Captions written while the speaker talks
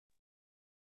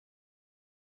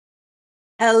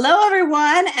Hello,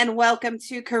 everyone, and welcome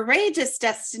to Courageous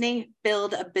Destiny,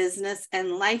 Build a Business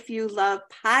and Life You Love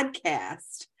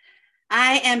podcast.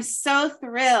 I am so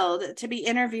thrilled to be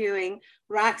interviewing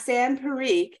Roxanne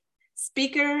Parikh,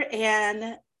 speaker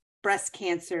and breast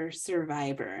cancer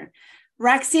survivor.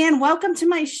 Roxanne, welcome to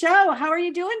my show. How are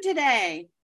you doing today?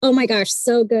 Oh my gosh,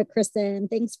 so good, Kristen.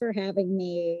 Thanks for having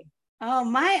me. Oh,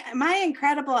 my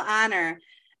incredible honor.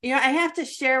 I have to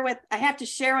share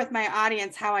with my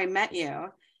audience how I met you.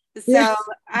 Yeah. So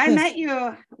I met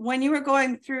you when you were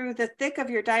going through the thick of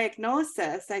your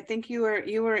diagnosis. I think you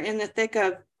were in the thick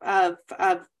of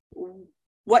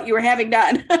what you were having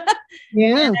done.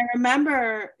 Yeah. And I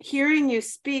remember hearing you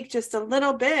speak just a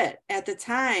little bit at the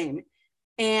time.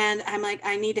 And I'm like,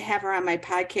 I need to have her on my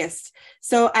podcast.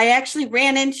 So I actually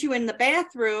ran into you in the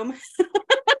bathroom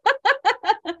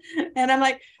and I'm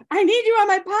like, I need you on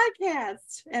my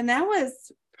podcast. And that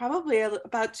was probably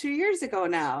about 2 years ago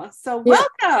now. So Yeah.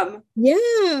 welcome.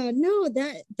 Yeah. No,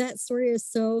 that story is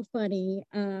so funny.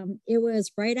 It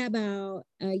was right about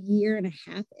a year and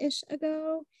a half ish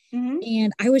ago. Mm-hmm.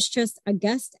 And I was just a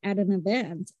guest at an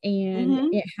event, and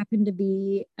Mm-hmm. it happened to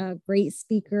be a great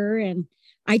speaker. And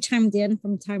I chimed in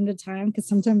from time to time because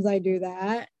sometimes I do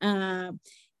that. And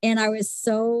I was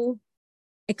so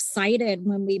excited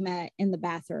when we met in the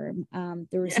bathroom.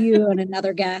 There was Yeah. you and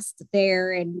another guest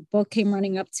there, and you both came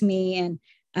running up to me, and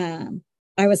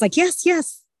I was like, yes,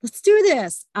 yes, let's do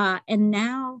this. And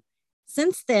now,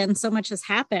 since then, so much has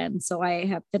happened. So I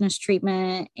have finished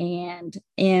treatment and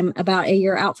am about a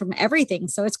year out from everything.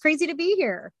 So it's crazy to be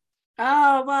here.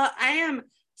 Oh, well, I am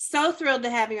so thrilled to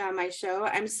have you on my show.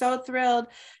 I'm so thrilled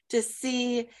to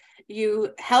see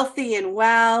you healthy and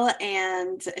well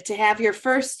and to have your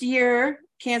first year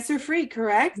cancer free,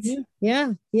 correct? Yeah.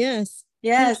 Yeah. Yes.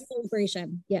 Huge Yes.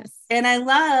 celebration. Yes. And I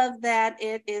love that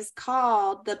it is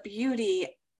called The Beauty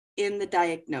in the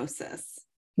Diagnosis.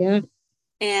 Yeah.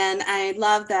 And I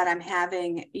love that I'm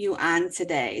having you on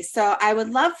today. So I would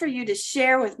love for you to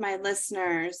share with my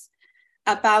listeners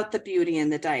about the beauty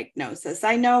in the diagnosis.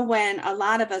 I know when a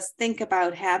lot of us think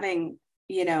about having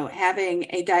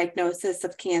a diagnosis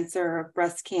of cancer or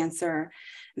breast cancer,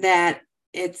 that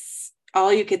it's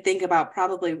all you could think about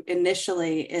probably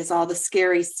initially is all the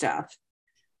scary stuff.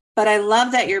 But I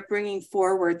love that you're bringing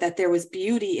forward that there was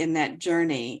beauty in that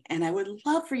journey. And I would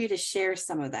love for you to share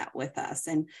some of that with us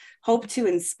and hope to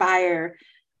inspire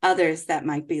others that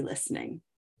might be listening.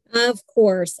 Of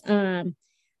course.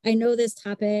 I know this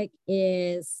topic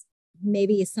is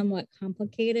maybe somewhat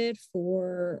complicated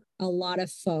for a lot of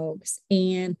folks.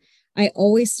 And I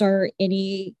always start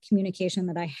any communication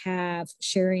that I have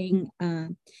sharing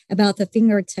about the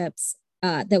fingertips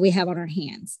that we have on our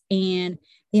hands. And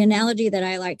the analogy that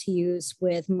I like to use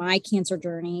with my cancer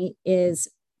journey is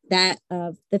that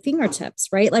of the fingertips,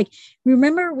 right? Like,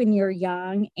 remember when you're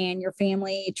young and your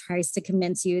family tries to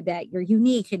convince you that you're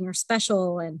unique and you're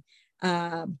special, and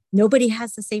nobody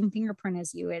has the same fingerprint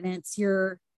as you, and it's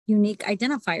your unique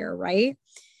identifier, right?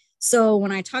 So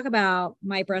when I talk about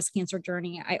my breast cancer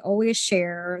journey, I always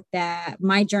share that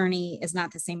my journey is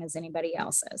not the same as anybody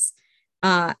else's.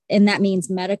 And that means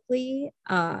medically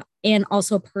and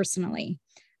also personally.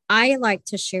 I like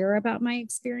to share about my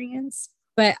experience,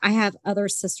 but I have other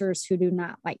sisters who do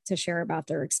not like to share about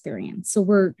their experience. So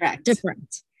we're Correct.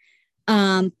 different.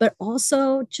 But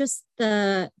also just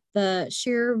the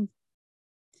sheer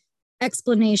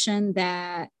explanation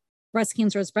that breast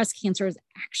cancer is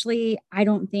actually, I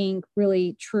don't think,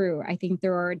 really true. I think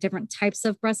there are different types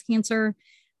of breast cancer.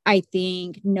 I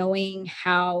think knowing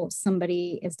how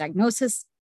somebody is diagnosed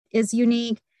is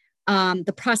unique.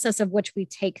 The process of which we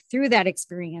take through that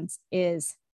experience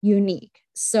is unique.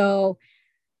 So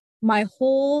my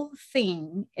whole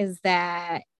thing is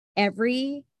that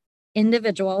every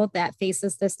individual that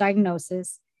faces this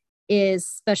diagnosis is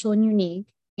special and unique,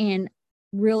 and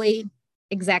really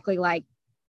exactly like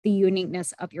the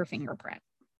uniqueness of your fingerprint.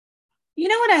 You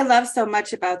know what I love so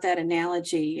much about that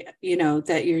analogy, that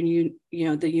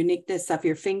the uniqueness of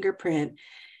your fingerprint,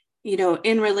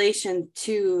 in relation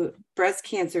to breast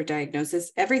cancer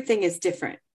diagnosis, everything is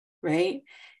different, right?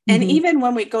 And Mm-hmm. even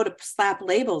when we go to slap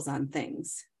labels on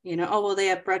things, oh, well, they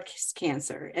have breast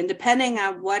cancer. And depending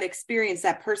on what experience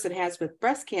that person has with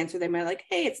breast cancer, they might like,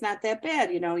 hey, it's not that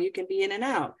bad. You can be in and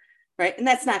out, right? And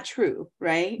that's not true,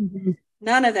 right? Mm-hmm.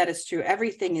 None of that is true.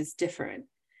 Everything is different.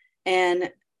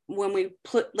 And when we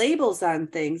put labels on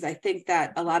things, I think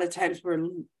that a lot of times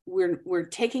we're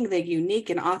taking the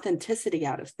unique and authenticity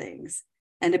out of things.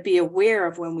 And to be aware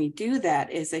of when we do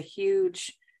that is a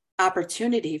huge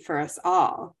opportunity for us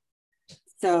all.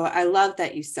 So I love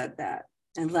that you said that.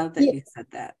 I love that Yeah, you said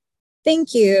that.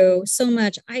 Thank you so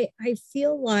much. I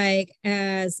feel like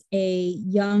as a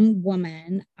young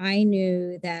woman, I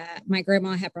knew that my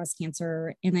grandma had breast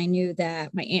cancer and I knew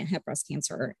that my aunt had breast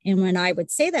cancer. And when I would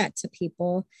say that to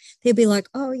people, they'd be like,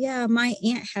 oh, yeah, my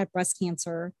aunt had breast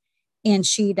cancer and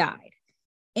she died.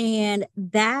 And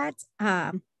that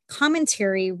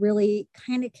commentary really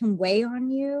kind of can weigh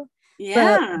on you. But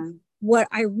Yeah. what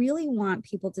I really want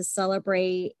people to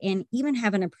celebrate and even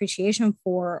have an appreciation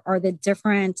for are the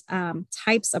different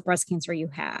types of breast cancer you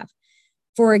have.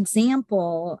 For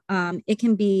example, it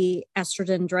can be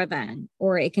estrogen driven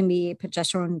or it can be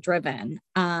progesterone driven.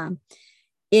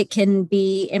 It can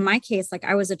be, in my case, like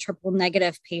I was a triple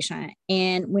negative patient.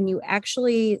 And when you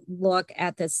actually look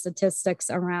at the statistics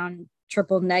around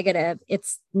triple negative,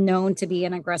 it's known to be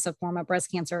an aggressive form of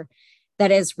breast cancer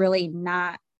that is really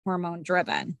not hormone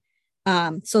driven.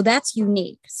 So that's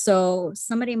unique. So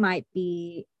somebody might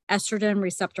be estrogen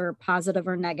receptor positive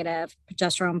or negative,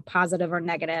 progesterone positive or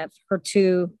negative,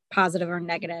 HER2 positive or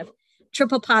negative,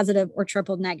 triple positive or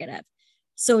triple negative.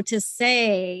 So to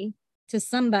say to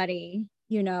somebody,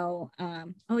 oh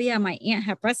yeah, my aunt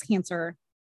had breast cancer,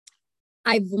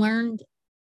 I've learned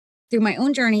through my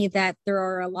own journey that there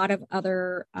are a lot of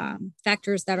other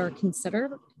factors that are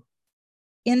considered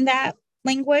in that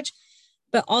language,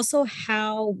 but also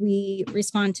how we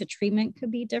respond to treatment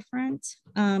could be different.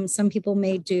 Some people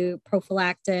may do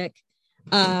prophylactic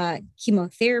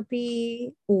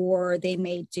chemotherapy, or they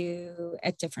may do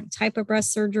a different type of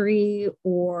breast surgery,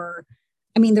 or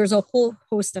I mean, there's a whole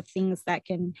host of things that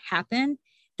can happen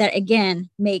that, again,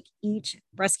 make each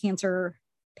breast cancer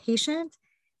patient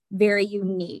very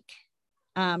unique,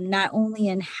 not only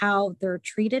in how they're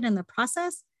treated in the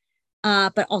process,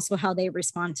 but also how they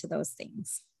respond to those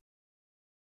things.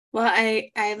 Well,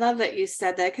 I love that you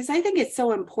said that because I think it's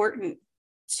so important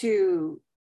to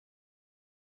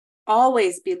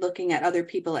always be looking at other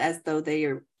people as though they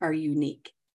are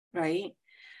unique, right?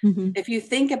 Mm-hmm. If you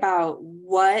think about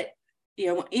what,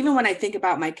 even when I think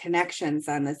about my connections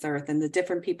on this earth and the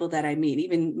different people that I meet,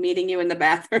 even meeting you in the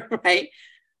bathroom, right?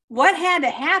 What had to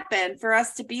happen for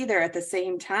us to be there at the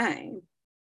same time?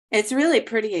 It's really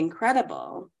pretty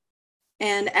incredible.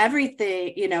 And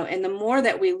everything, and the more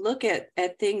that we look at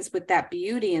things with that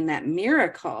beauty and that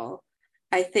miracle,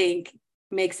 I think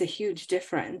makes a huge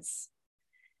difference.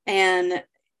 And,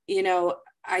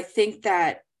 I think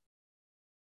that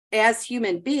as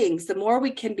human beings, the more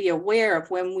we can be aware of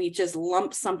when we just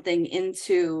lump something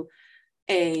into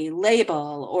a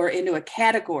label or into a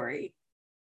category,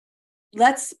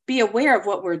 let's be aware of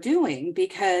what we're doing,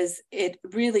 because it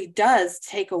really does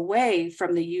take away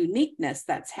from the uniqueness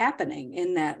that's happening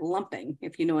in that lumping,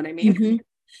 if you know what I mean.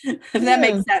 Mm-hmm. If that Yeah.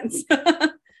 makes sense.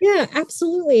 Yeah,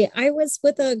 absolutely. I was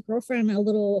with a girlfriend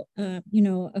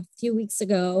a few weeks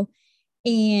ago,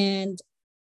 and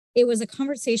it was a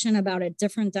conversation about a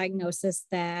different diagnosis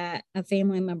that a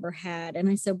family member had. And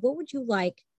I said, what would you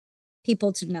like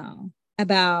people to know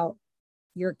about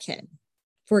your kid,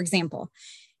 for example?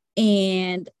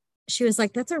 And she was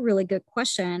like, that's a really good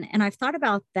question. And I've thought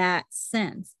about that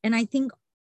since. And I think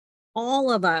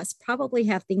all of us probably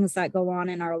have things that go on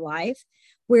in our life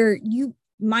where you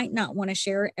might not want to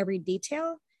share every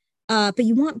detail, but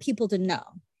you want people to know.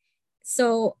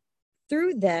 So,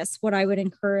 through this, what I would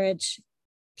encourage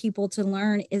people to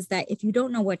learn is that if you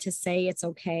don't know what to say, it's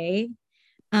okay.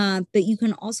 But you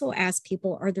can also ask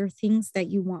people, are there things that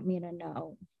you want me to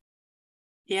know?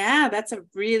 Yeah, that's a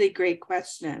really great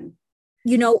question.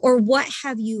 Or what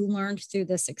have you learned through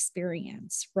this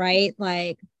experience, right?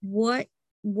 Like what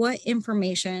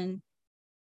information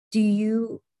do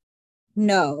you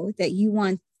know that you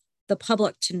want the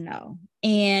public to know?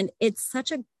 And it's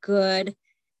such a good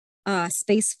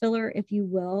space filler, if you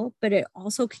will, but it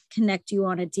also can connect you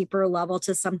on a deeper level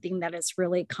to something that is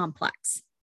really complex.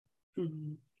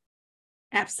 Mm-hmm.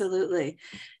 Absolutely.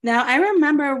 Now, I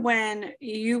remember when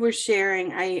you were sharing,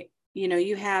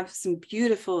 you have you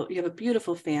have a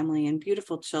beautiful family and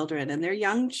beautiful children, and they're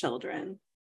young children.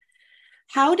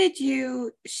 How did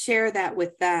you share that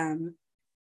with them?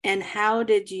 And how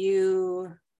did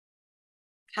you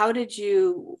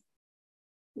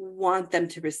want them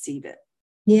to receive it?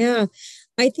 Yeah,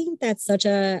 I think that's such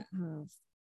a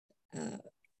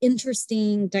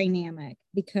interesting dynamic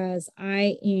because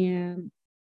I am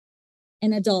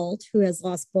an adult who has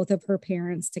lost both of her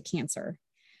parents to cancer.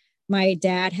 My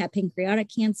dad had pancreatic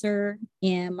cancer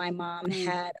and my mom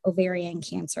had ovarian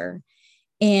cancer.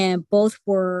 And both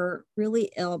were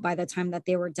really ill by the time that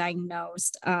they were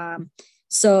diagnosed.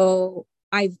 So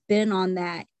I've been on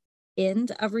that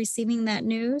end of receiving that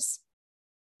news.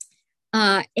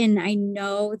 And I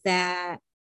know that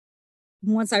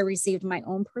once I received my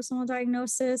own personal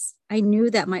diagnosis, I knew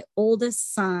that my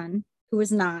oldest son, who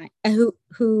was not,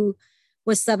 who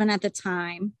was 7 at the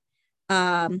time,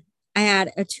 I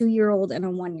had a 2-year-old and a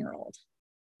 1-year-old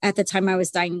at the time I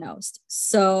was diagnosed.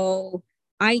 So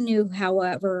I knew,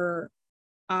 however,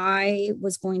 I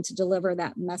was going to deliver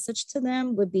that message to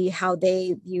them would be how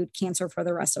they viewed cancer for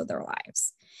the rest of their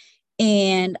lives.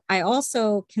 And I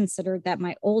also considered that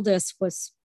my oldest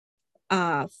was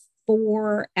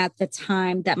 4 at the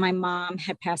time that my mom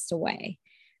had passed away.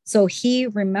 So he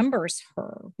remembers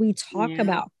her. We talk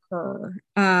about her.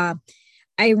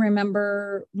 I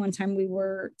remember one time we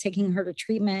were taking her to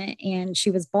treatment and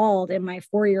she was bald. And my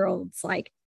 4-year-old's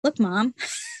like, look, Mom,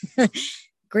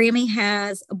 Grammy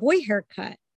has a boy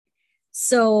haircut.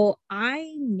 So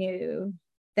I knew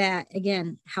that,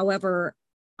 again, however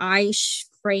I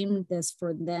framed this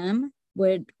for them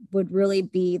would really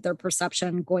be their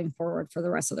perception going forward for the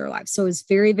rest of their lives. So it's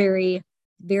very, very,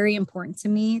 very important to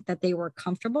me that they were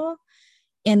comfortable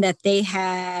and that they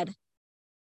had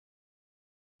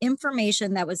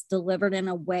information that was delivered in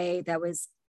a way that was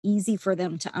easy for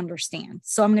them to understand.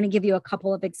 So I'm going to give you a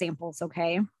couple of examples.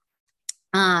 Okay.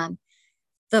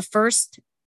 The first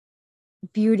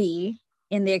beauty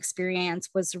in the experience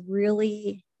was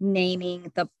really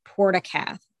naming the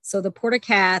portacath. So the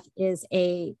portacath is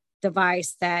a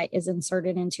device that is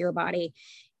inserted into your body,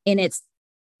 and it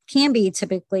can be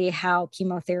typically how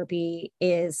chemotherapy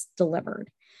is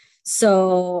delivered.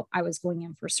 So I was going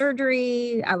in for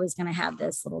surgery. I was going to have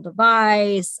this little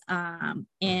device,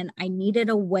 and I needed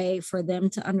a way for them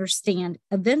to understand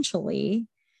eventually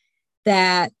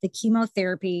that the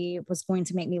chemotherapy was going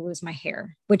to make me lose my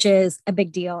hair, which is a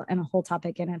big deal and a whole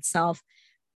topic in itself.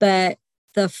 But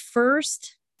the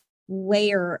first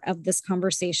layer of this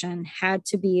conversation had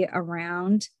to be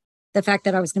around the fact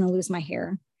that I was going to lose my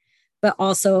hair, but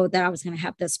also that I was going to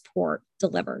have this port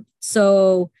delivered.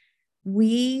 So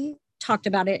we talked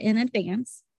about it in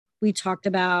advance. We talked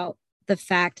about the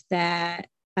fact that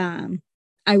I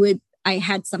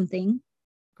had something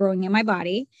growing in my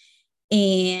body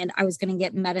and I was going to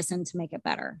get medicine to make it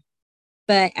better.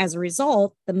 But as a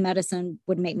result, the medicine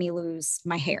would make me lose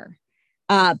my hair.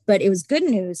 But it was good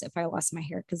news if I lost my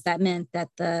hair because that meant that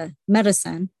the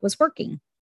medicine was working.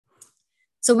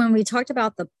 So when we talked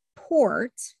about the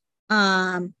port,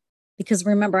 because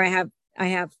remember, I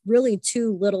have really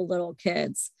 2 little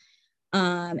kids,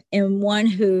 and one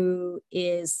who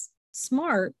is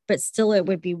smart, but still it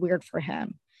would be weird for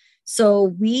him. So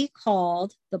we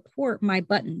called the port my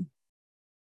button.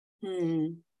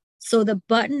 So the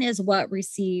button is what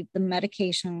received the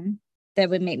medication that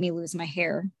would make me lose my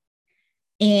hair.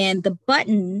 And the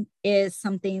button is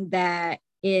something that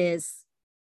is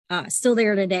still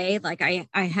there today. Like I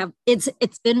have, it's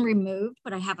been removed,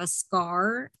 but I have a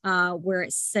scar where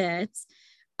it sits.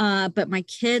 But my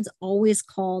kids always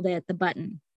called it the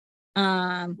button.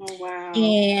 Oh, wow.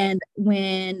 And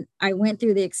when I went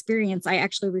through the experience, I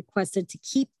actually requested to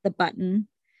keep the button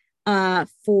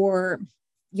for,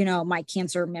 my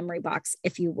cancer memory box,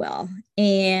 if you will.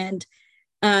 And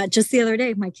just the other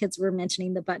day, my kids were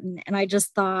mentioning the button, and I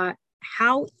just thought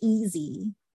how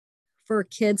easy for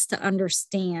kids to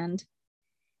understand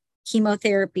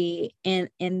chemotherapy and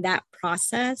that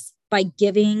process by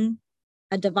giving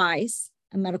a device,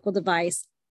 a medical device,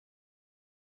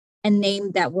 a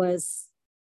name that was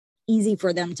easy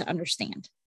for them to understand.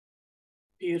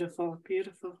 Beautiful,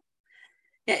 beautiful.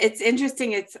 Yeah, it's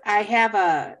interesting. I have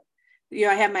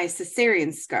my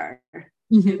cesarean scar.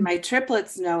 Mm-hmm. And my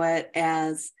triplets know it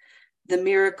as the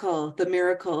miracle, the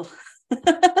miracle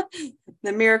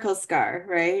scar,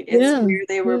 right? It's where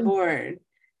they were born.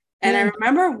 And I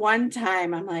remember one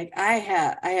time I'm like, I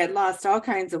had lost all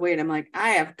kinds of weight. I'm like, I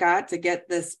have got to get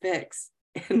this fixed.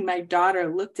 And my daughter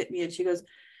looked at me and she goes,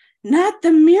 not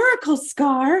the miracle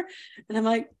scar. And I'm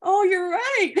like, oh, you're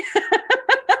right.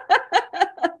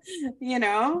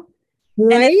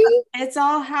 Right. And it's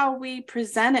all how we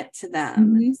present it to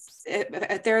them. Mm-hmm.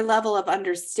 At their level of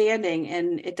understanding,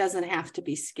 and it doesn't have to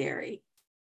be scary.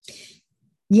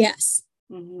 Yes.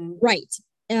 Mm-hmm. Right.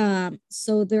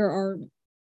 So there are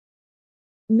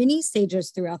many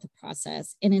stages throughout the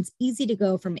process, and it's easy to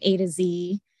go from A to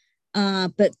Z.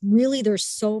 But really, there's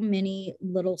so many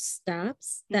little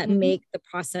steps that mm-hmm. make the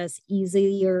process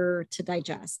easier to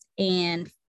digest. And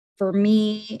for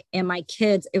me and my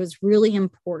kids, it was really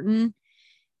important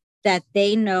that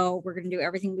they know we're going to do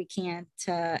everything we can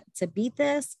to beat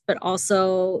this, but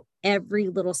also every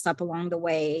little step along the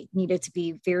way needed to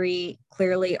be very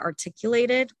clearly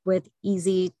articulated with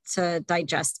easy to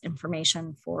digest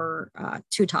information for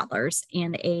 2 toddlers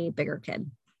and a bigger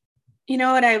kid. You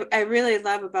know what I really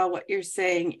love about what you're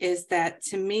saying is that,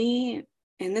 to me,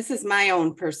 and this is my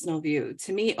own personal view,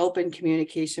 to me, open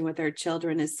communication with our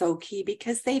children is so key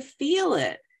because they feel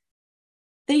it.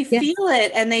 They Yeah. feel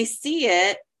it and they see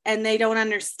it and they don't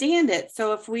understand it.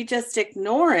 So if we just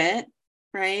ignore it,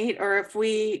 right? Or if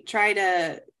we try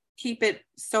to keep it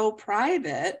so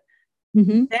private,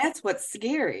 Mm-hmm. that's what's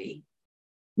scary.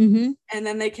 Mm-hmm. And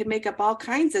then they can make up all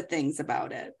kinds of things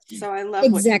about it. So I love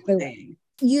what you're Exactly. saying.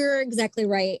 You're exactly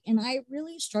right. And I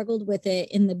really struggled with it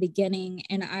in the beginning.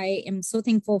 And I am so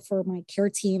thankful for my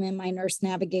care team and my nurse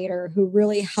navigator who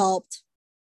really helped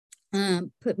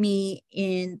put me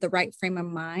in the right frame of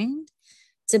mind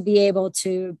to be able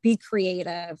to be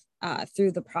creative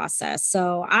through the process.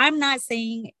 So I'm not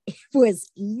saying it was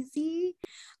easy.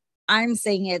 I'm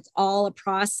saying it's all a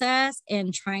process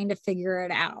and trying to figure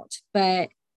it out. But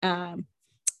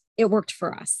it worked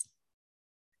for us.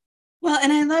 Well,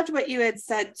 and I loved what you had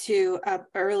said too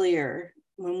earlier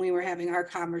when we were having our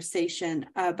conversation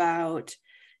about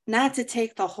not to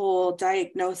take the whole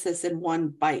diagnosis in one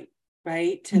bite,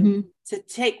 right? Mm-hmm. To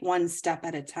take one step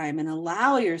at a time and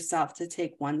allow yourself to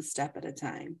take one step at a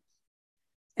time,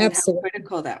 and how Absolutely.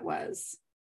 critical that was.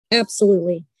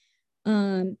 Absolutely.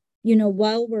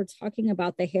 While we're talking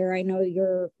about the hair, I know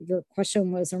your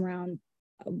question was around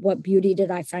what beauty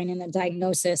did I find in the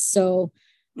diagnosis. So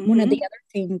one of the Mm-hmm. other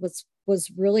things was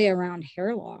really around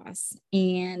hair loss.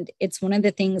 And it's one of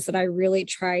the things that I really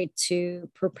tried to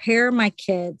prepare my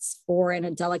kids for in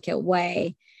a delicate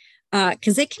way.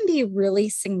 Because it can be really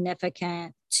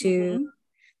significant to Mm-hmm.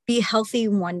 be healthy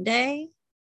one day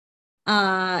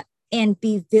uh, and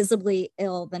be visibly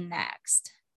ill the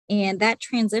next. And that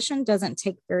transition doesn't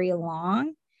take very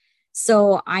long.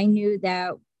 So I knew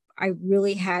that I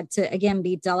really had to, again,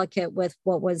 be delicate with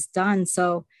what was done.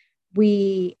 So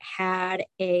we had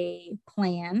a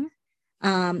plan.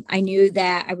 I knew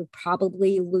that I would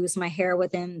probably lose my hair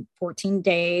within 14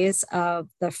 days of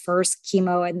the first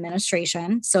chemo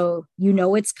administration. So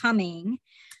it's coming.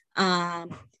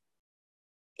 Um,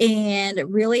 and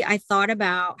really, I thought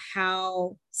about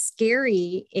how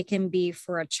scary it can be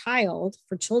for a child,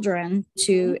 for children Mm-hmm.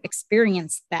 to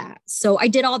experience that. So I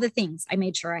did all the things. I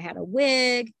made sure I had a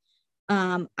wig.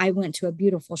 I went to a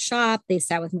beautiful shop. They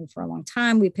sat with me for a long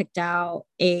time. We picked out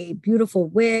a beautiful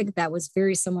wig that was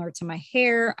very similar to my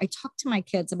hair. I talked to my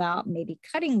kids about maybe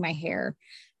cutting my hair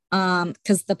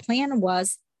because the plan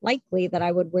was likely that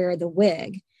I would wear the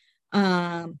wig.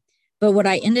 But what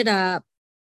I ended up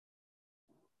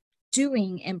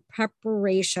doing in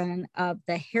preparation of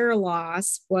the hair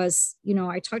loss was,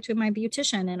 I talked to my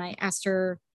beautician and I asked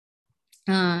her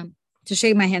to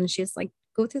shave my head. And she's like,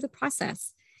 go through the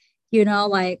process,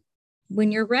 like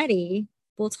when you're ready,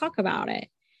 we'll talk about it.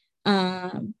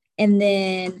 And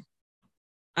then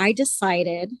I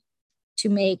decided to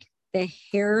make the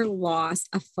hair loss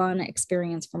a fun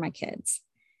experience for my kids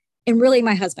and really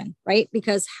my husband, right?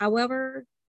 Because however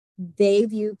they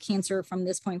view cancer from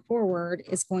this point forward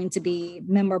is going to be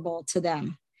memorable to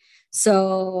them.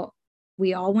 So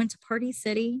we all went to Party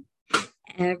City.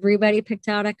 Everybody picked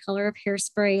out a color of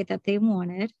hairspray that they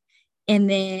wanted. And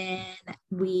then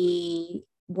we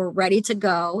were ready to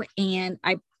go. And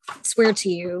I swear to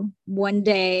you, one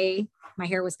day my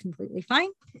hair was completely fine.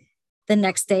 The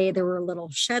next day there were little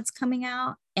sheds coming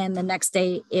out. And the next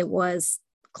day it was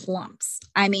clumps.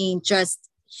 I mean, just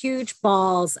huge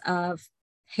balls of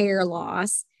hair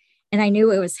loss. And I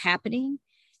knew it was happening.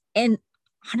 And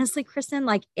honestly, Kristen,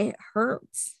 like it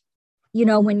hurts.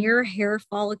 When your hair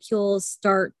follicles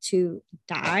start to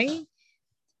die,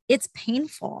 it's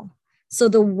painful. So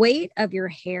the weight of your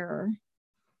hair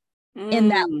in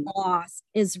that Mm. loss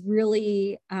is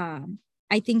really,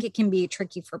 I think it can be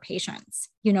tricky for patients.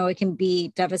 It can be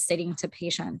devastating to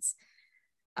patients.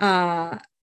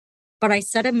 But I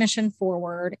set a mission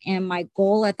forward, and my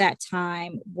goal at that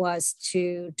time was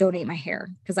to donate my hair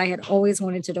because I had always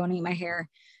wanted to donate my hair.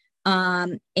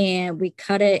 And we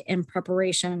cut it in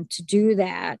preparation to do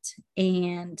that.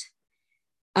 And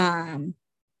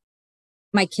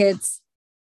my kids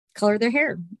colored their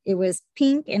hair. It was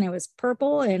pink and it was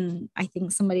purple, and I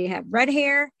think somebody had red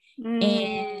hair. Mm.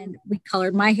 And we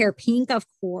colored my hair pink, of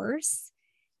course.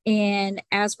 And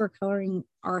as we're coloring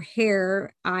our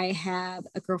hair, I have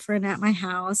a girlfriend at my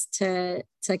house to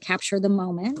capture the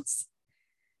moments.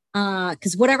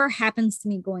 Because whatever happens to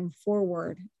me going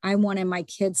forward, I wanted my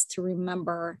kids to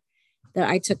remember that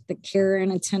I took the care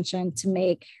and attention to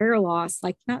make hair loss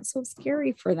like not so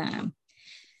scary for them.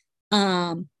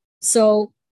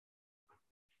 So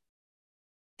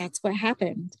that's what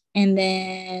happened. And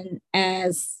then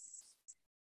as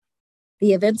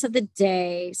the events of the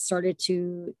day started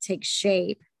to take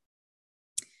shape,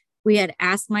 we had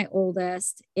asked my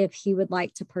oldest if he would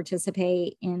like to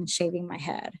participate in shaving my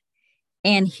head.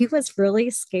 And he was really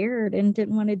scared and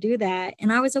didn't want to do that.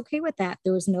 And I was okay with that.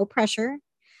 There was no pressure.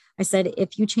 I said,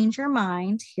 if you change your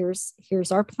mind, here's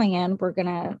our plan. We're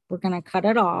gonna cut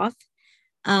it off.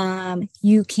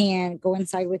 You can go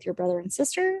inside with your brother and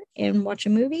sister and watch a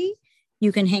movie.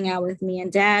 You can hang out with me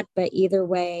and dad, but either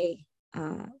way,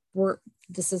 we're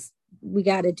we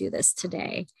got to do this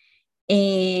today.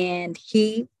 And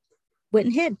he went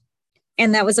and hid,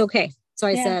 and that was okay. So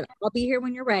I said, I'll be here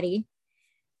when you're ready.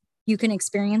 You can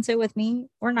experience it with me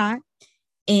or not.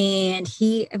 And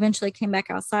he eventually came back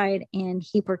outside and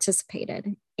he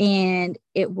participated. And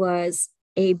it was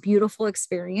a beautiful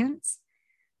experience.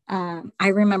 I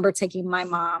remember taking my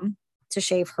mom to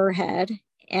shave her head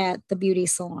at the beauty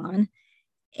salon.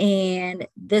 And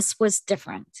this was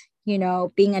different,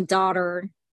 being a daughter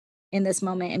in this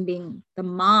moment and being the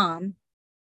mom,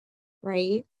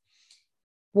 right,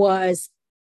 was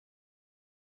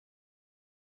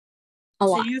a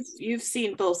lot. So you've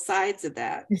seen both sides of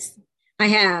that. I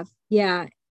have. Yeah.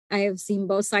 I have seen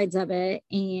both sides of it.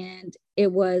 And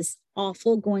it was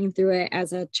awful going through it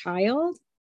as a child,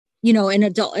 an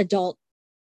adult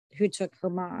who took her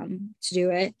mom to do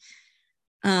it.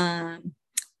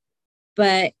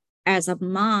 But as a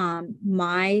mom,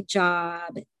 my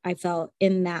job, I felt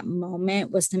in that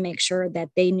moment, was to make sure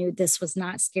that they knew this was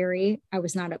not scary. I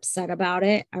was not upset about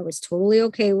it. I was totally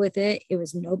okay with it. It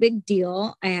was no big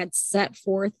deal. I had set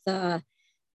forth the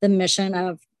mission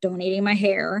of donating my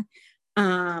hair.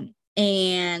 And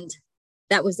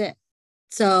that was it.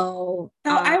 So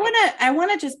I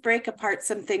want to just break apart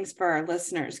some things for our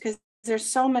listeners, because there's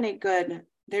so many good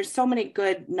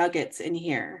nuggets in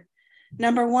here.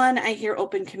 Number one, I hear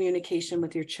open communication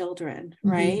with your children,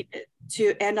 right?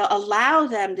 And allow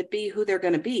them to be who they're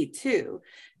going to be too.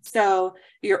 So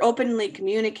you're openly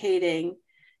communicating,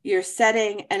 you're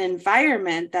setting an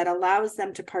environment that allows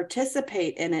them to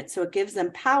participate in it. So it gives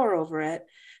them power over it,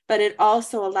 but it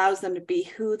also allows them to be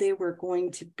who they were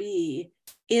going to be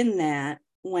in that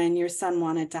when your son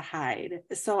wanted to hide.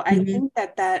 So I think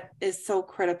that is so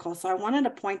critical. So I wanted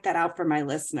to point that out for my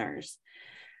listeners.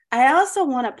 I also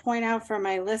want to point out for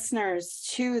my listeners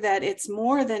too, that it's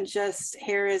more than just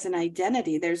hair as an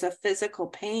identity. There's a physical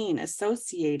pain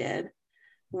associated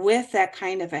with that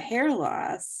kind of a hair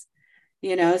loss,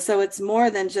 so it's more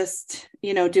than just,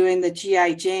 doing the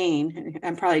GI Jane.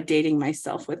 I'm probably dating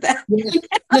myself with that.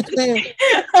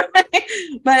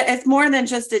 But it's more than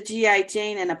just a GI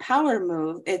Jane and a power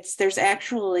move. There's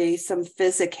actually some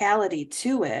physicality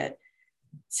to it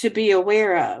to be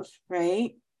aware of,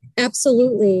 right?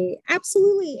 Absolutely.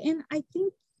 And I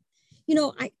think,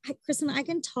 Kristen, I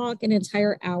can talk an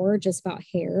entire hour just about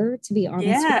hair, to be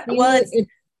honest with you. Well, it's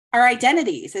our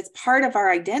identities. It's part of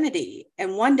our identity.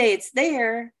 And one day it's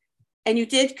there, and you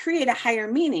did create a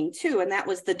higher meaning too. And that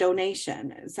was the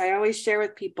donation. As I always share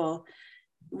with people,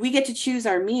 we get to choose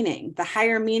our meaning. The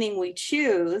higher meaning we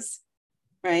choose,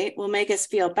 right, will make us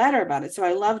feel better about it. So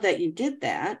I love that you did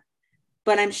that.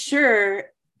 But I'm sure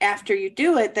after you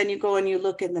do it, then you go and you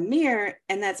look in the mirror,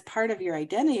 and that's part of your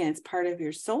identity, and it's part of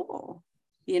your soul.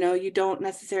 You don't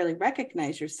necessarily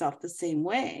recognize yourself the same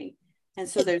way. And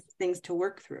so there's things to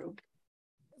work through.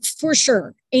 For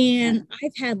sure. And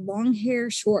I've had long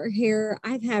hair, short hair.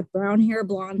 I've had brown hair,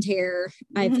 blonde hair.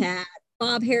 I've had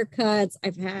bob haircuts.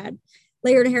 I've had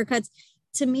layered haircuts.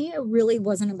 To me, it really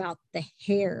wasn't about the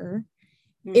hair.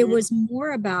 It was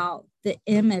more about the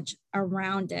image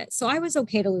around it. So I was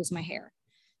okay to lose my hair.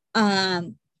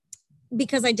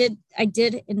 Because I did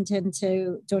intend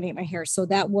to donate my hair. So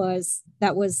that was,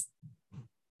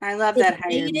 I love that.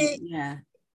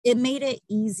 It made it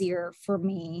easier for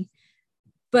me.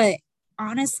 But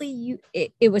honestly,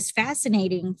 it was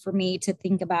fascinating for me to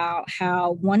think about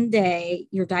how one day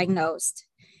you're diagnosed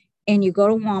and you go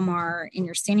to Walmart and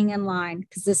you're standing in line,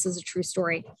 because this is a true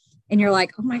story. And you're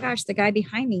like, oh my gosh, the guy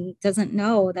behind me doesn't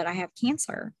know that I have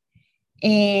cancer.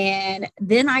 And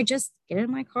then I just get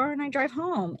in my car and I drive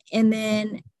home. And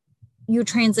then you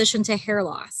transition to hair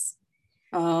loss.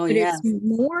 Oh, but it's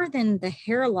more than the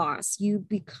hair loss. You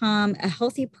become a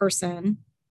healthy person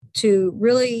to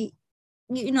really,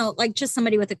 like just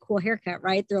somebody with a cool haircut,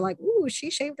 right? They're like, ooh, she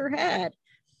shaved her head.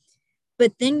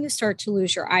 But then you start to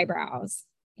lose your eyebrows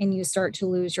and you start to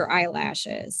lose your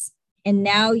eyelashes. And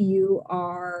now you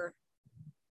are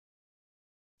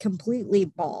completely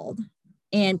bald.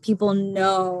 And people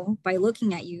know by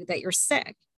looking at you that you're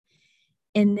sick.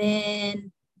 And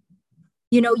then,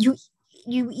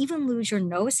 you even lose your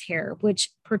nose hair, which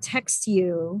protects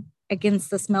you against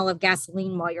the smell of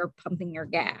gasoline while you're pumping your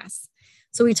gas.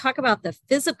 So we talk about the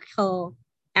physical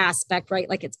aspect, right?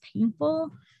 Like it's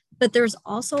painful, but there's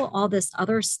also all this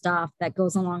other stuff that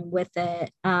goes along with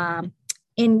it.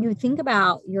 And you think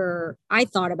about I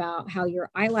thought about how your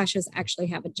eyelashes actually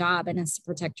have a job, and it's to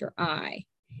protect your eye.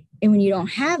 And when you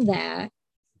don't have that,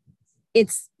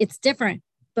 it's different.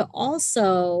 But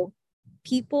also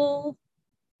people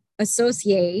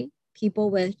associate people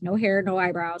with no hair, no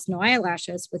eyebrows, no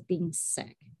eyelashes with being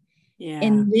sick. Yeah.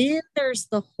 And then there's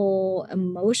the whole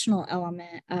emotional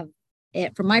element of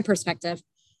it, from my perspective,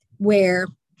 where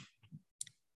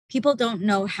people don't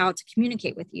know how to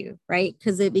communicate with you, right?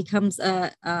 Because it becomes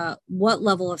what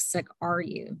level of sick are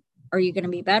you? Are you going to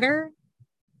be better?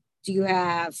 Do you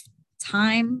have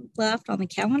time left on the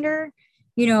calendar?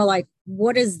 Like,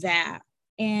 what is that?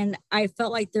 And I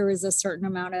felt like there was a certain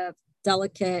amount of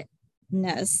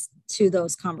delicateness to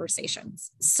those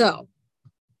conversations. So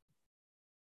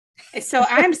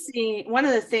I'm seeing, one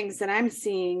of the things that I'm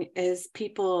seeing is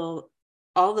people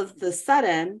all of the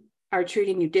sudden are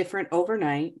treating you different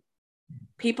overnight.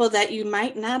 People that you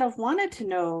might not have wanted to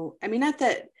know. I mean, not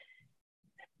that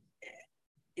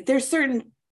there's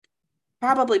certain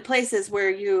probably places where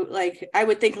you like, I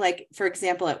would think, like, for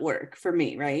example, at work for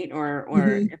me, right? Or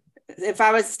mm-hmm. if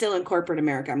I was still in corporate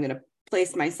America, I'm going to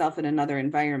place myself in another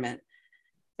environment,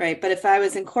 right? But if I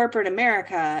was in corporate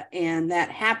America and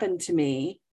that happened to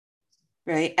me,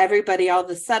 right, everybody all of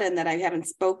a sudden that I haven't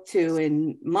spoke to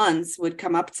in months would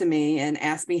come up to me and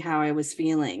ask me how I was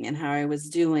feeling and how I was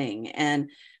doing, and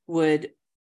would,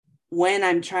 when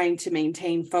I'm trying to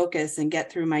maintain focus and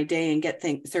get through my day and get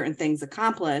certain things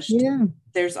accomplished,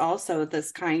 there's also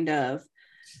this kind of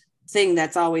thing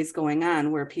that's always going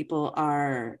on where people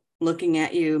are looking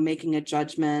at you, making a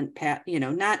judgment,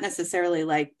 not necessarily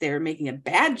like they're making a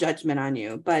bad judgment on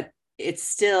you, but it's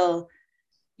still,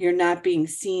 you're not being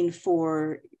seen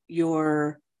for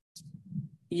your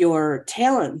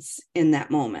talents in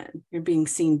that moment. You're being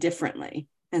seen differently.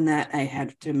 And that, I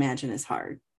have to imagine, is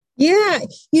hard. Yeah.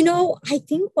 I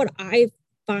think what I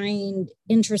find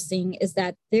interesting is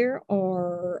that there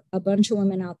are a bunch of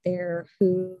women out there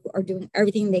who are doing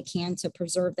everything they can to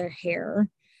preserve their hair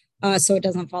so it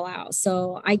doesn't fall out.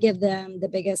 So I give them the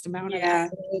biggest amount of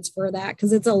accolades for that,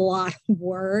 because it's a lot of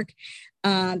work.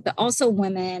 But also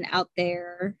women out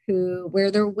there who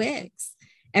wear their wigs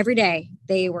every day.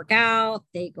 They work out,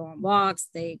 they go on walks,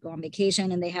 they go on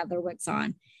vacation, and they have their wigs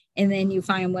on. And then you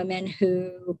find women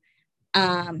who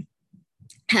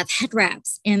have head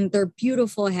wraps, and they're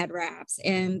beautiful head wraps,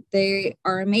 and they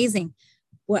are amazing.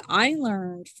 What I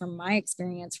learned from my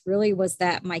experience really was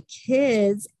that my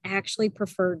kids actually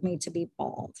preferred me to be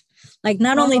bald. Like,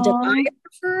 not only did I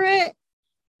prefer it,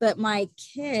 but my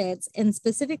kids, and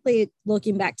specifically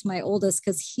looking back to my oldest,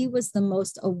 because he was the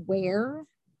most aware,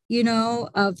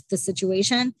 of the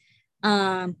situation.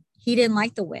 He didn't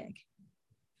like the wig.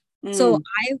 So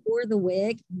I wore the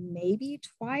wig maybe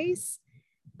twice,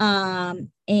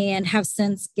 and have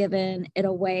since given it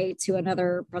away to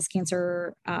another breast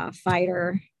cancer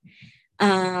fighter.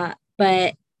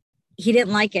 But he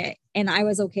didn't like it, and I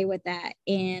was okay with that.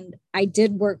 And I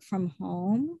did work from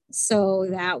home, so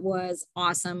that was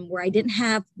awesome, where I didn't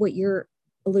have what you're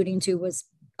alluding to, was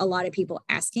a lot of people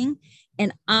asking,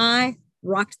 and I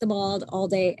rocked the bald all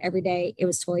day, every day. It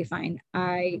was totally fine.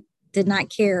 I did not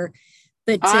care.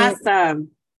 But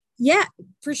awesome. Yeah,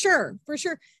 for sure.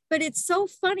 But it's so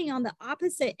funny, on the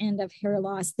opposite end of hair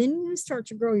loss, then you start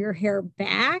to grow your hair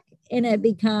back, and it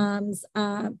becomes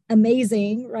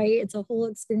amazing, right? It's a whole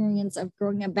experience of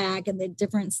growing it back and the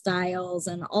different styles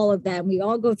and all of that. And we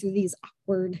all go through these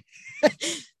awkward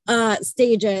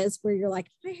stages where you're like,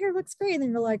 my hair looks great. And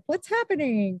then you're like, what's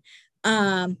happening?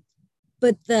 And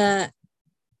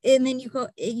then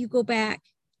you go back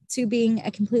to being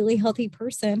a completely healthy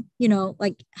person,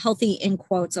 like healthy in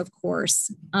quotes, of course,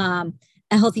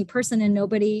 a healthy person. And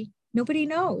nobody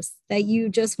knows that you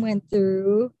just went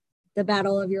through the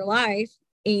battle of your life,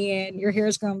 and your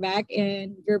hair's grown back,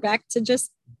 and you're back to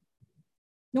just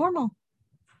normal.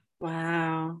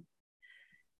 Wow,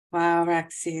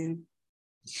 Roxanne.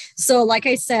 So like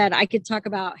I said, I could talk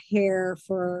about hair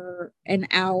for an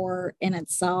hour in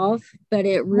itself, but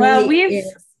it really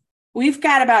we've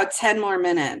got about 10 more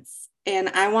minutes, and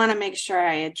I want to make sure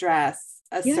I address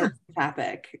a certain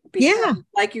topic, because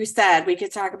like you said, we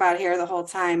could talk about hair the whole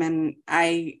time, and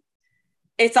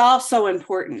it's all so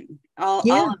important. All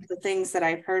of the things that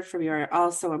I've heard from you are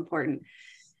also important.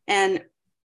 And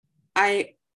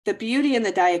the beauty and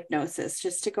the diagnosis,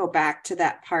 just to go back to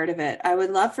that part of it, I would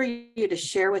love for you to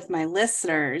share with my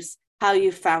listeners how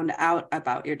you found out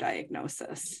about your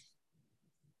diagnosis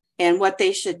and what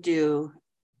they should do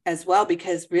as well,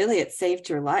 because really it saved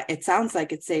your life. It sounds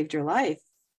like it saved your life.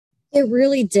 It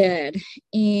really did.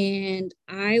 And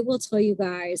I will tell you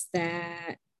guys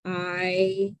that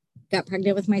I got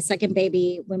pregnant with my second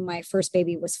baby when my first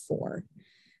baby was 4.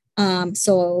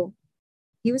 So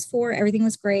he was 4, everything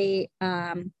was great.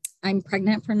 I'm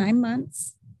pregnant for 9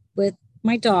 months with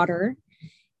my daughter.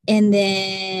 And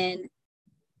then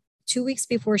 2 weeks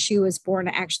before she was born,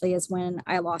 actually, is when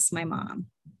I lost my mom.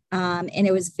 And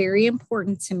it was very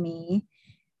important to me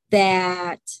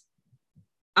that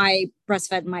I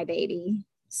breastfed my baby.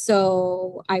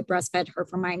 So I breastfed her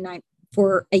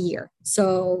for a year.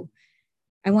 So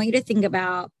I want you to think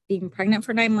about being pregnant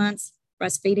for 9 months,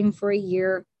 breastfeeding for a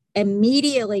year,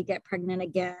 immediately get pregnant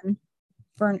again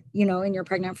and you're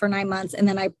pregnant for 9 months. And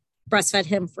then I breastfed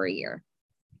him for a year.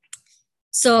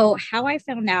 So how I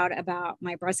found out about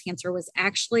my breast cancer was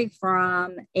actually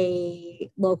from a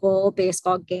local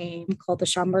baseball game called the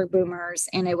Schaumburg Boomers,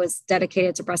 and it was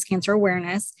dedicated to breast cancer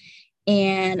awareness.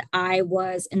 And I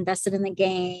was invested in the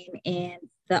game and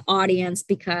the audience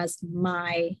because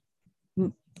my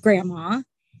grandma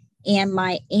and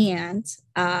my aunt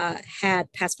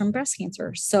had passed from breast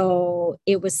cancer. So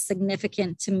it was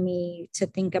significant to me to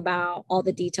think about all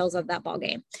the details of that ball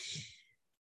game.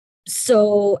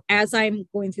 So as I'm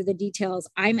going through the details,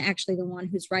 I'm actually the one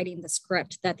who's writing the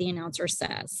script that the announcer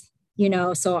says,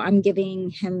 so I'm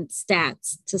giving him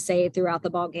stats to say throughout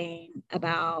the ball game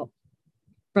about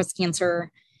breast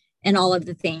cancer and all of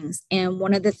the things. And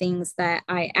one of the things that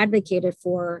I advocated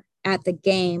for at the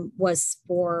game was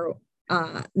for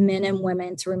men and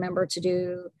women to remember to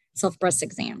do self-breast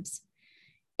exams.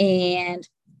 And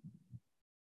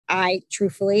I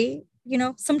truthfully,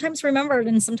 sometimes remembered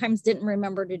and sometimes didn't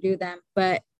remember to do them.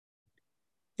 But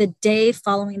the day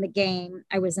following the game,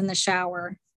 I was in the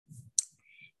shower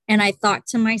and I thought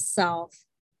to myself,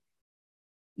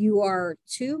 you are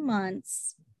 2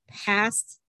 months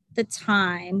past the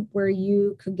time where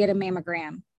you could get a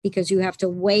mammogram because you have to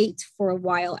wait for a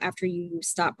while after you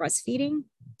stop breastfeeding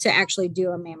to actually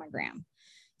do a mammogram.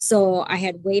 So I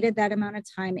had waited that amount of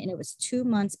time and it was 2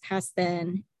 months past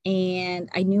then. And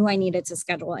I knew I needed to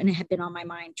schedule and it had been on my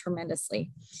mind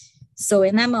tremendously. So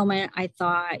in that moment, I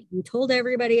thought, you told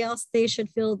everybody else they should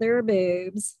feel their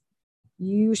boobs.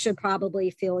 You should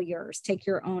probably feel yours. Take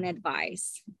your own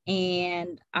advice.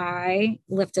 And I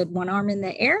lifted one arm in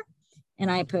the air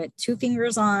and I put 2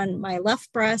 fingers on my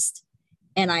left breast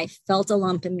and I felt a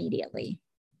lump immediately.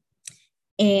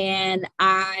 And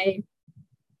I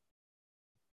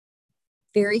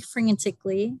very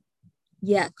frantically,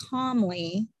 yet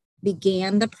calmly,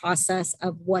 began the process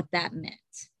of what that meant.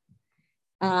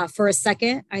 For a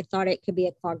second, I thought it could be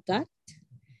a clogged duct.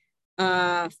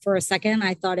 For a second,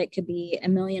 I thought it could be a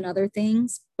million other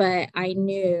things, but I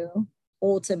knew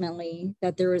ultimately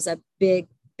that there was a big,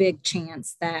 big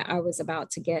chance that I was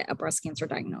about to get a breast cancer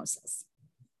diagnosis.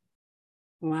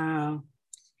 Wow.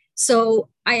 So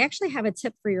I actually have a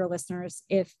tip for your listeners,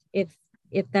 if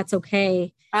that's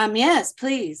okay. Yes,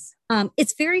 please.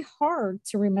 It's very hard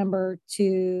to remember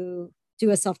to do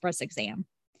a self-breast exam.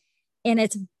 And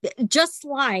it's just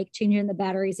like changing the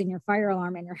batteries in your fire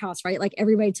alarm in your house, right? Like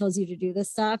everybody tells you to do this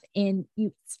stuff and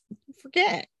you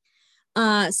forget.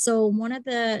 So one of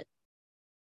the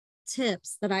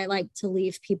tips that I like to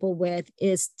leave people with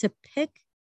is to pick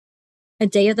a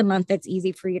day of the month that's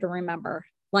easy for you to remember,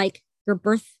 like your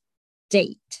birth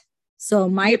date. So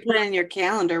you put it in your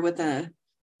calendar with a.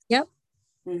 Yep.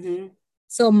 Mm-hmm.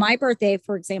 So my birthday,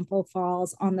 for example,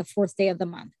 falls on the 4th day of the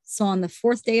month. So on the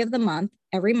 4th day of the month,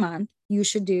 every month, you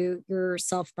should do your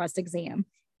self-breast exam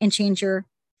and change your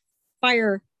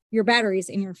batteries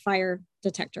in your fire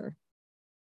detector.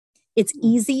 It's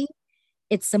easy.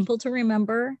 It's simple to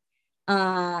remember.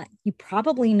 You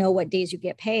probably know what days you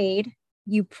get paid.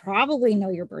 You probably know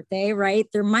your birthday, right?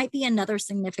 There might be another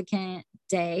significant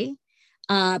day,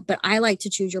 but I like to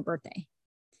choose your birthday.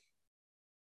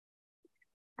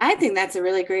 I think that's a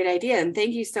really great idea. And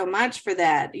thank you so much for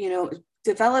that.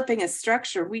 Developing a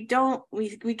structure, we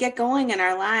get going in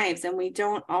our lives and we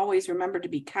don't always remember to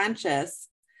be conscious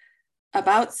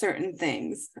about certain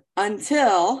things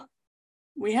until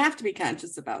we have to be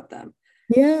conscious about them.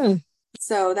 Yeah.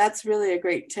 So that's really a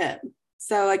great tip.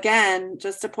 So again,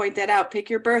 just to point that out,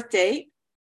 pick your birth date,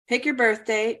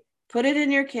 put it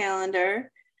in your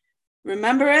calendar,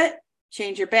 remember it,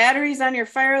 change your batteries on your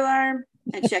fire alarm,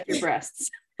 and check your breasts.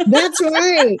 That's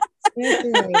right. That's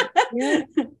right. Yeah.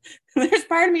 There's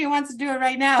part of me who wants to do it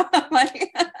right now.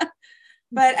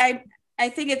 But I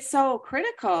think it's so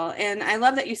critical. And I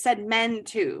love that you said men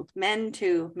too.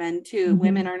 Mm-hmm.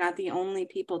 Women are not the only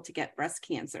people to get breast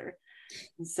cancer.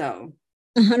 So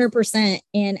 100%.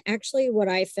 And actually, what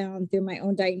I found through my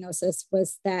own diagnosis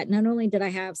was that not only did I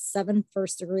have 7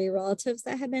 first-degree relatives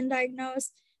that had been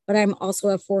diagnosed, but I'm also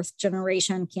a fourth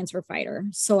generation cancer fighter.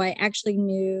 So I actually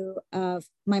knew of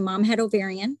my mom had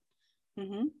ovarian.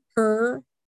 Mm-hmm. Her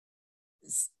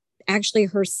actually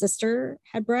her sister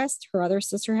had breast, her other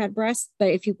sister had breast. But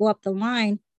if you go up the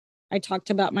line, I talked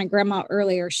about my grandma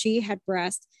earlier, she had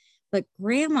breast, but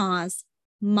grandma's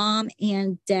mom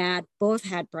and dad both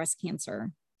had breast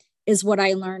cancer, is what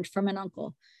I learned from an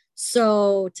uncle.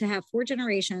 So to have 4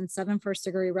 generations, 7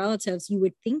 first-degree relatives, you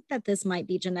would think that this might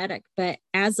be genetic, but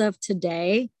as of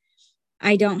today,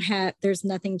 I don't have, there's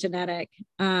nothing genetic.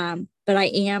 But I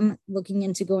am looking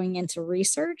into going into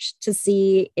research to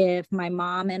see if my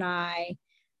mom and I,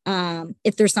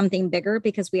 if there's something bigger,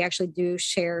 because we actually do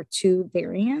share 2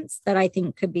 variants that I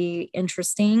think could be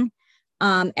interesting,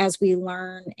 as we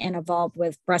learn and evolve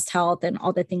with breast health and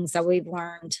all the things that we've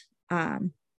learned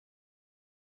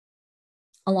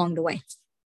along the way.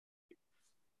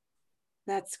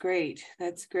 That's great.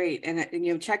 That's great. And,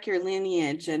 you know, check your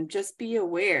lineage and just be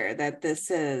aware that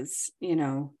this is, you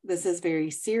know, this is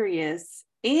very serious,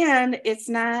 and it's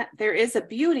not, there is a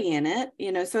beauty in it,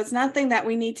 you know, so it's nothing that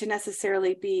we need to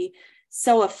necessarily be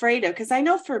so afraid of. Cause I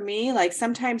know for me, like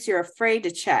sometimes you're afraid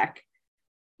to check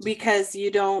because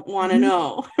you don't want to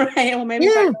know, right? Well, maybe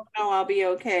if I don't know, I'll be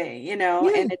okay, you know,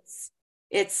 and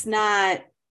it's not,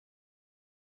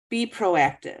 be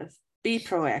proactive,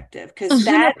 because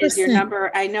that is your 100%.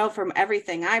 number. I know from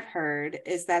everything I've heard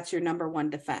is that's your number one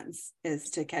defense, is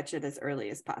to catch it as early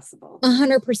as possible.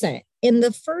 100%. In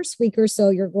the first week or so,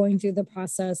 you're going through the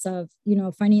process of, you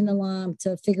know, finding the lump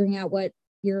to figuring out what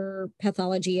your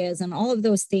pathology is and all of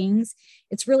those things.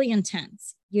 It's really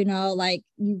intense, you know, like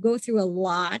you go through a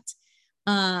lot.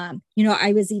 You know,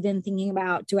 I was even thinking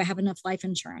about, do I have enough life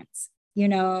insurance? You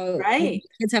know, Right.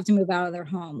 kids have to move out of their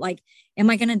home. Like, am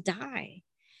I going to die?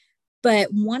 But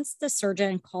once the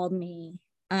surgeon called me,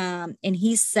 and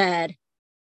he said,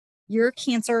 your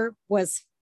cancer was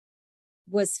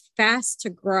fast to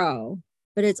grow,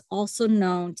 but it's also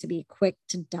known to be quick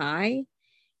to die.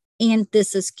 And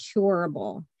this is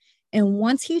curable. And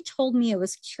once he told me it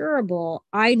was curable,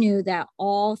 I knew that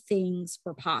all things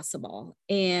were possible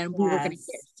and we were going to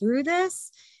get through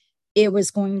this. It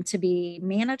was going to be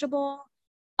manageable,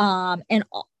 and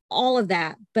all of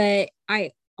that. But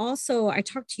I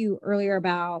talked to you earlier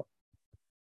about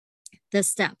the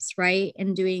steps, right?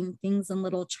 And doing things in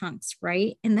little chunks,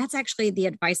 right? And that's actually the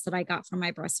advice that I got from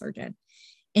my breast surgeon.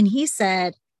 And he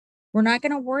said, we're not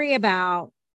going to worry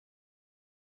about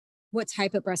what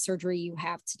type of breast surgery you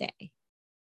have today.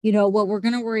 You know, what we're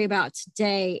going to worry about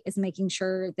today is making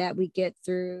sure that we get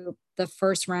through the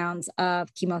first rounds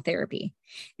of chemotherapy.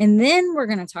 And then we're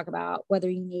going to talk about whether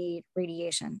you need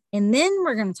radiation. And then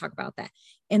we're going to talk about that.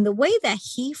 And the way that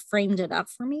he framed it up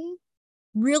for me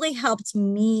really helped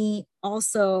me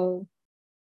also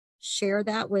share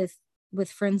that with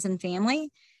friends and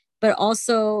family, but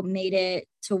also made it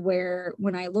to where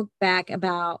when I look back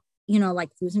about, you know, like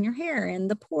losing your hair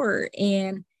and the port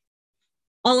and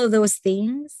all of those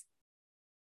things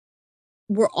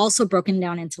were also broken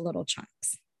down into little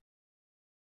chunks.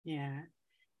 Yeah.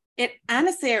 It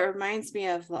honestly, it reminds me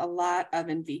of a lot of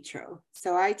in vitro.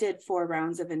 So I did 4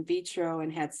 rounds of in vitro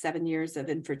and had 7 years of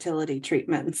infertility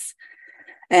treatments.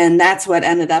 And that's what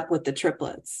ended up with the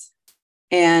triplets.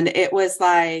 And it was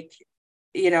like,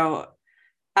 you know,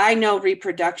 I know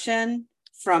reproduction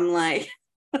from like,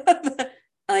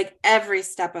 like every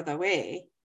step of the way.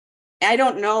 I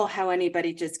don't know how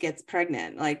anybody just gets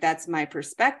pregnant. Like that's my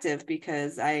perspective,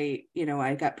 because I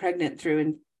got pregnant through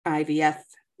an IVF,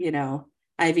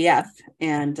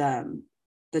 and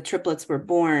the triplets were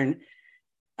born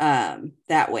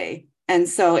that way. And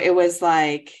so it was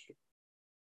like,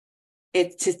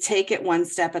 to take it one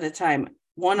step at a time,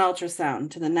 one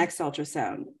ultrasound to the next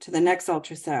ultrasound, to the next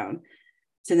ultrasound,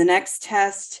 to the next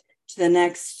test, to the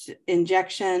next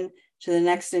injection, to the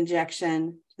next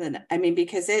injection.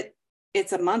 Because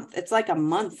it's a month, it's like a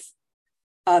month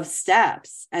of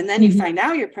steps. And then you find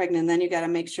out you're pregnant, and then you got to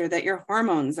make sure that your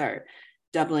hormones are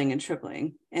doubling and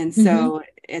tripling. And so,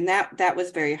 and that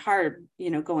was very hard,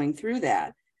 going through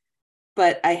that.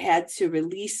 But I had to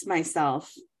release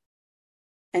myself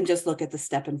and just look at the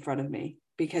step in front of me,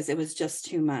 because it was just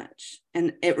too much.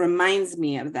 And it reminds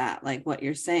me of that, like what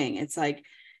you're saying. It's like,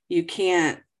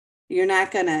 you're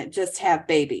not going to just have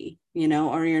baby,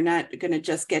 or you're not going to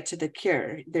just get to the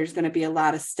cure. There's going to be a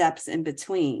lot of steps in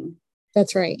between.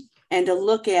 That's right. And to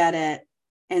look at it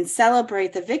and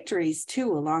celebrate the victories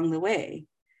too along the way.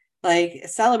 Like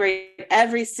celebrate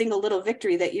every single little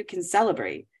victory that you can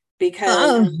celebrate,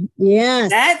 because Oh,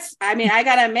 yes. I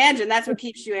got to imagine that's what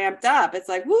keeps you amped up. It's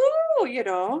like, woo, you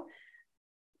know.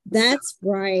 That's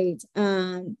right.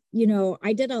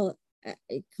 I did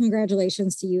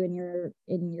congratulations to you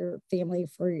and your family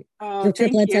for Oh, your thank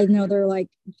triplets. I you. know they're like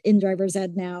in driver's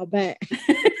ed now, but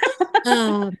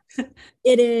um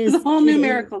it There's is a whole it new is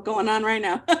miracle going on right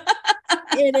now.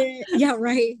 it is yeah,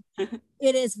 right.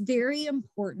 It is very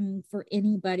important for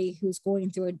anybody who's going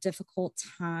through a difficult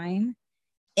time,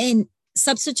 and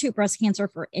substitute breast cancer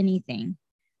for anything,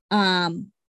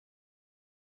 um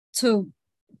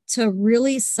to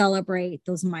really celebrate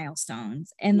those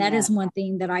milestones. And that Yeah. is one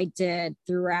thing that I did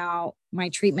throughout my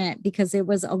treatment, because it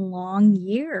was a long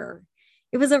year.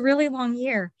 It was a really long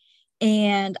year.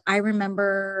 And I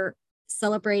remember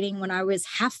celebrating when I was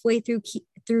halfway through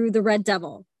the Red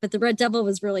Devil, but the Red Devil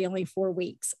was really only 4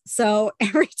 weeks. So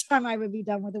every time I would be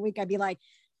done with a week, I'd be like,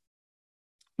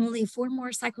 only 4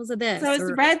 more cycles of So this.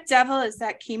 is Or Red Devil, is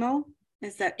that chemo?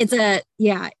 Is that it's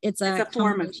it's a a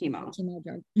form of combination of chemo? chemo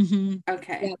drug. Mm-hmm.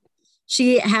 Okay. Yep.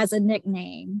 She has a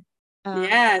nickname.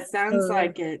 Yeah, it sounds For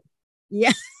like it.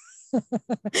 Yeah.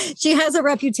 She has a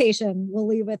reputation. We'll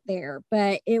leave it there.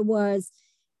 But it was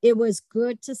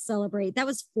good to celebrate. That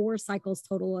was 4 cycles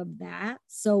total of that.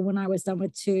 So when I was done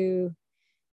with 2,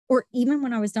 or even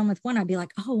when I was done with 1, I'd be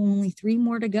like, oh, only 3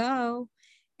 more to go.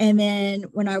 And then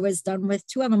when I was done with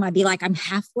 2 of them, I'd be like, I'm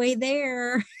halfway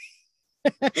there.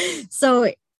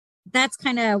 So that's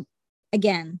kind of,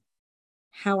 again,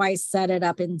 how I set it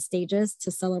up in stages to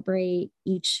celebrate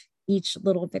each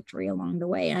little victory along the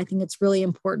way. And I think it's really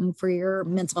important for your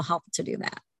mental health to do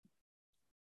that.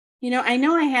 I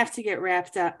know I have to get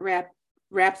wrap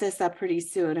this up pretty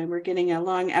soon, and we're getting a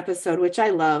long episode, which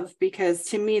I love, because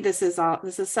to me this is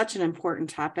such an important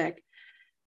topic.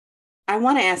 I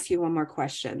want to ask you one more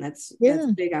question that's Yeah.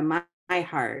 big on my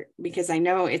heart, because I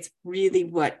know it's really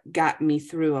what got me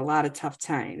through a lot of tough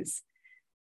times.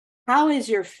 How is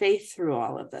your faith through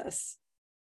all of this?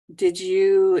 Did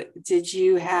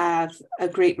you have a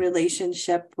great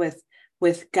relationship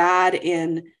with God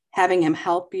in having him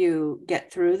help you get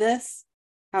through this?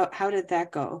 How did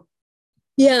that go?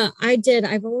 Yeah, I did.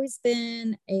 I've always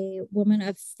been a woman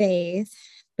of faith,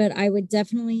 but I would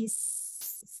definitely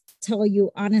tell you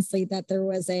honestly that there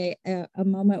was a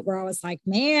moment where I was like,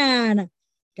 man,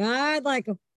 God, like,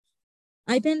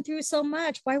 I've been through so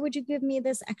much. Why would you give me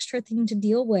this extra thing to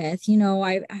deal with? You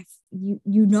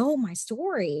know my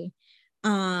story.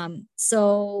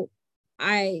 So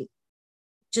I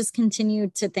just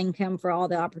continued to thank him for all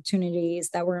the opportunities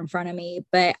that were in front of me.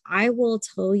 But I will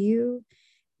tell you,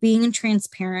 being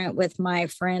transparent with my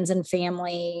friends and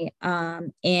family,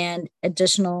 and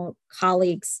additional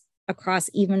colleagues across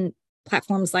even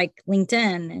platforms like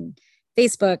LinkedIn and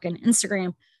Facebook and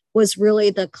Instagram, was really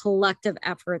the collective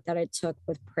effort that it took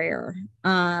with prayer.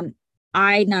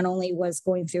 I not only was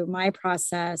going through my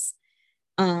process,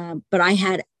 but I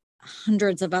had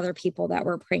hundreds of other people that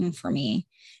were praying for me.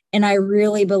 And I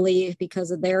really believe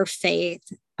because of their faith,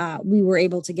 we were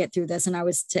able to get through this, and I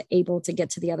was able to get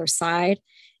to the other side.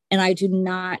 And I do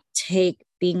not take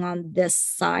being on this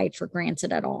side for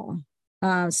granted at all.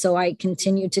 So I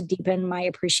continue to deepen my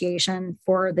appreciation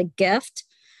for the gift,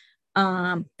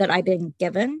 that I've been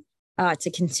given,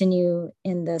 to continue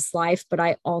in this life. But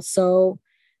I also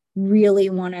really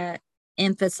want to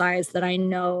emphasize that I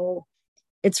know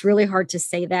it's really hard to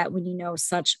say that when you know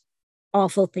such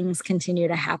awful things continue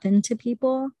to happen to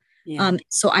people. Yeah.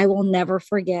 So I will never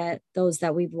forget those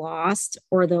that we've lost,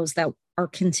 or those that are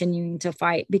continuing to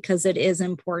fight, because it is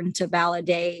important to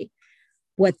validate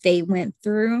what they went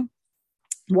through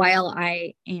while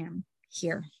I am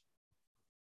here.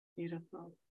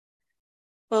 Beautiful.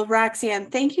 Well, Roxanne,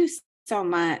 thank you so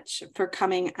much for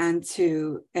coming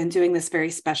onto and doing this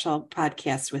very special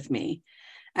podcast with me.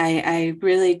 I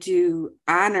really do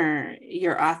honor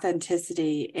your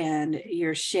authenticity and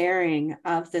your sharing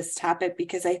of this topic,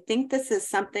 because I think this is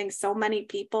something so many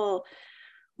people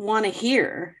want to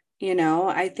hear.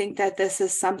 I think that this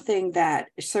is something that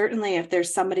certainly, if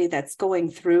there's somebody that's going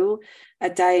through a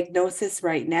diagnosis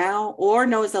right now, or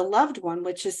knows a loved one,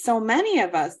 which is so many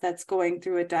of us that's going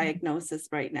through a diagnosis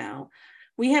right now,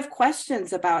 we have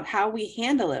questions about how we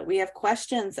handle it. We have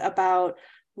questions about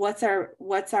what's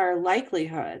our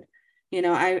likelihood,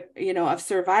 of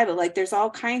survival. Like, there's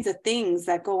all kinds of things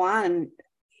that go on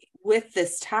with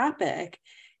this topic.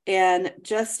 And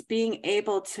just being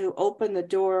able to open the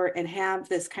door and have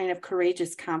this kind of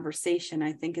courageous conversation,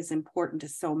 I think, is important to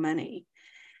so many.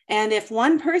 And if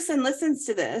one person listens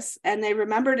to this and they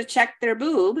remember to check their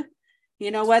boob,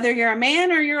 whether you're a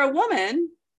man or you're a woman,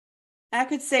 that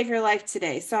could save your life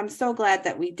today. So I'm so glad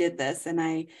that we did this. And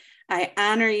I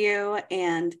honor you.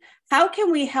 And how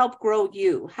can we help grow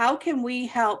you? How can we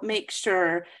help make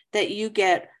sure that you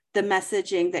get the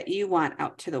messaging that you want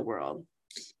out to the world?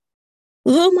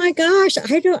 Oh my gosh,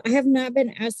 I have not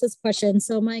been asked this question.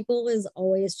 So my goal is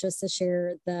always just to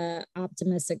share the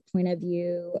optimistic point of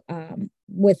view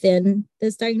within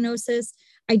this diagnosis.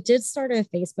 I did start a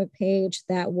Facebook page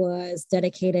that was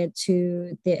dedicated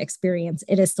to the experience.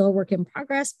 It is still a work in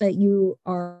progress, but you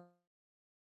are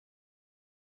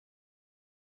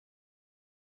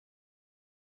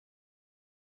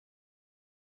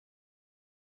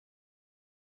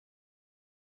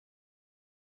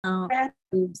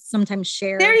sometimes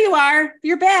There share. you are.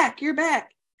 You're back. You're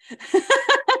back.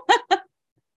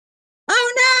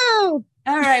 Oh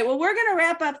no. All right. Well, we're going to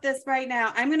wrap up this right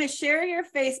now. I'm going to share your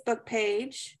Facebook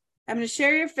page. And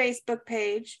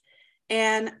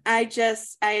I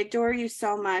adore you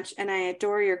so much, and I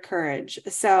adore your courage.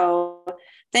 So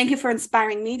thank you for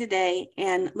inspiring me today.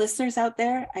 And listeners out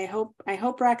there, I hope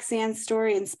Roxanne's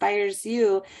story inspires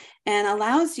you and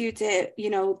allows you to,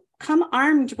 come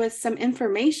armed with some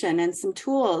information and some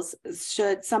tools,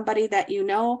 should somebody that you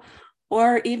know,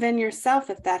 or even yourself,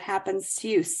 if that happens to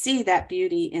you, see that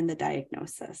beauty in the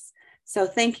diagnosis. So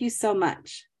thank you so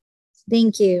much.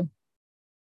 Thank you.